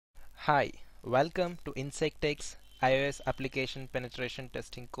Hi, welcome to InSEC-Techs iOS application penetration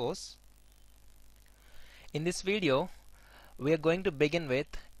testing course. In this video, we are going to begin with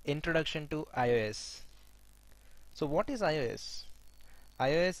Introduction to iOS. So what is iOS?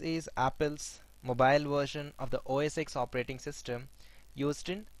 iOS is Apple's mobile version of the OS X operating system used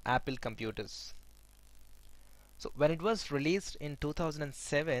in Apple computers. So when it was released in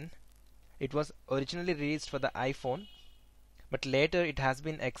 2007, it was originally released for the iPhone, but later it has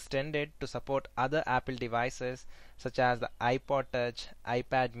been extended to support other Apple devices such as the iPod Touch,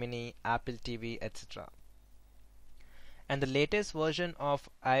 iPad mini, Apple TV, etc. And the latest version of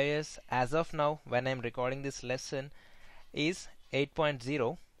iOS as of now, when I'm recording this lesson, is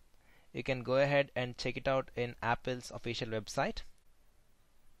 8.0. You can go ahead and check it out in Apple's official website.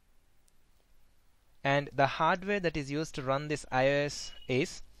 And the hardware that is used to run this iOS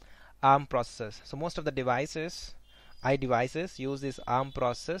is ARM processors. So most of the iDevices use this ARM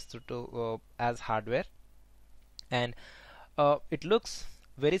processor as hardware, and it looks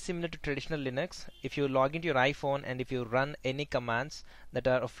very similar to traditional Linux. If you log into your iPhone and if you run any commands that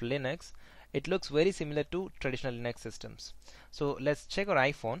are of Linux, it looks very similar to traditional Linux systems. So let's check our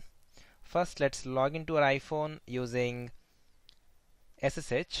iPhone. First, let's log into our iPhone using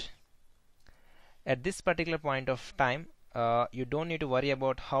SSH. At this particular point of time, you don't need to worry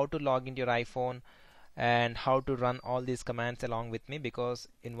about how to log into your iPhone and how to run all these commands along with me, because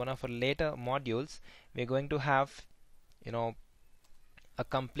in one of our later modules we're going to have a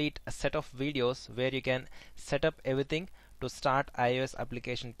complete set of videos where you can set up everything to start iOS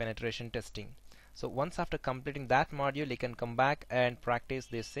application penetration testing. So once after completing that module, you can come back and practice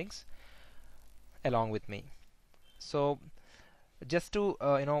these things along with me. So just to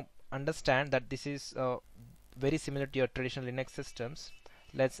understand that this is very similar to your traditional Linux systems,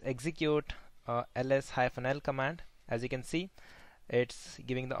 let's execute ls-l command. As you can see, it's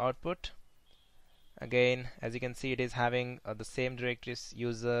giving the output. Again, as you can see, it is having the same directories: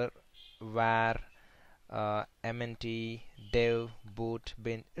 user, var, mnt, dev, boot,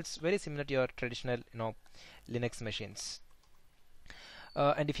 bin. It's very similar to your traditional Linux machines.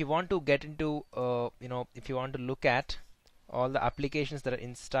 And if you want to get into if you want to look at all the applications that are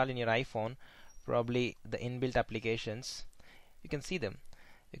installed in your iPhone, probably the inbuilt applications, you can see them.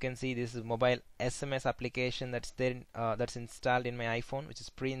 You can see this is mobile SMS application that's there, that's installed in my iPhone, which is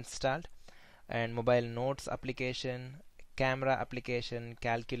pre-installed, and mobile notes application, camera application,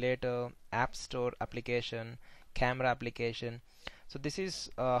 calculator, app store application, camera application. So this is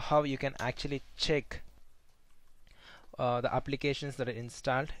how you can actually check the applications that are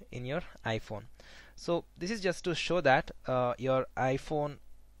installed in your iPhone. So this is just to show that your iPhone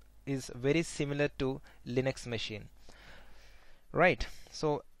is very similar to Linux machine, right?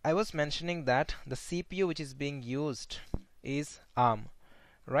 So I was mentioning that the CPU which is being used is ARM,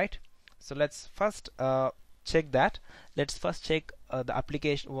 right? So let's first check that. Let's first check the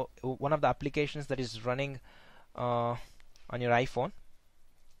application, one of the applications that is running on your iPhone.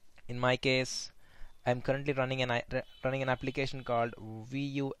 In my case, I'm currently running an application called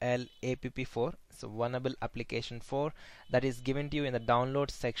VULAPP4. So Vulnerable Application 4, that is given to you in the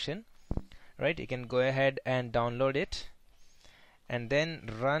download section, right? You can go ahead and download it and then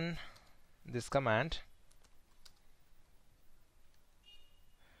run this command.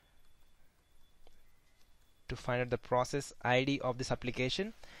 To find out the process ID of this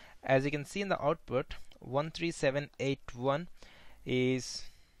application. As you can see in the output, 13781 is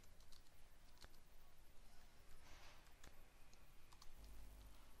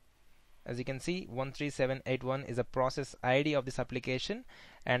a process ID of this application,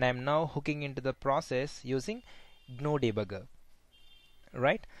 and I'm now hooking into the process using GNU debugger,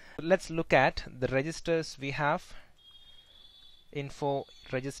 right? Let's look at the registers we have. Info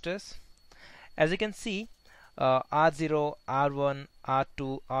registers. As you can see, R0, R1,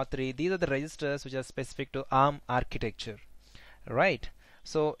 R2, R3, these are the registers which are specific to ARM architecture, right?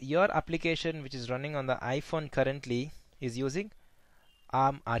 So your application which is running on the iPhone currently is using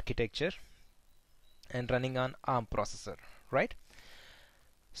ARM architecture and running on ARM processor, right?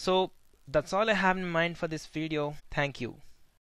 So that's all I have in mind for this video. Thank you.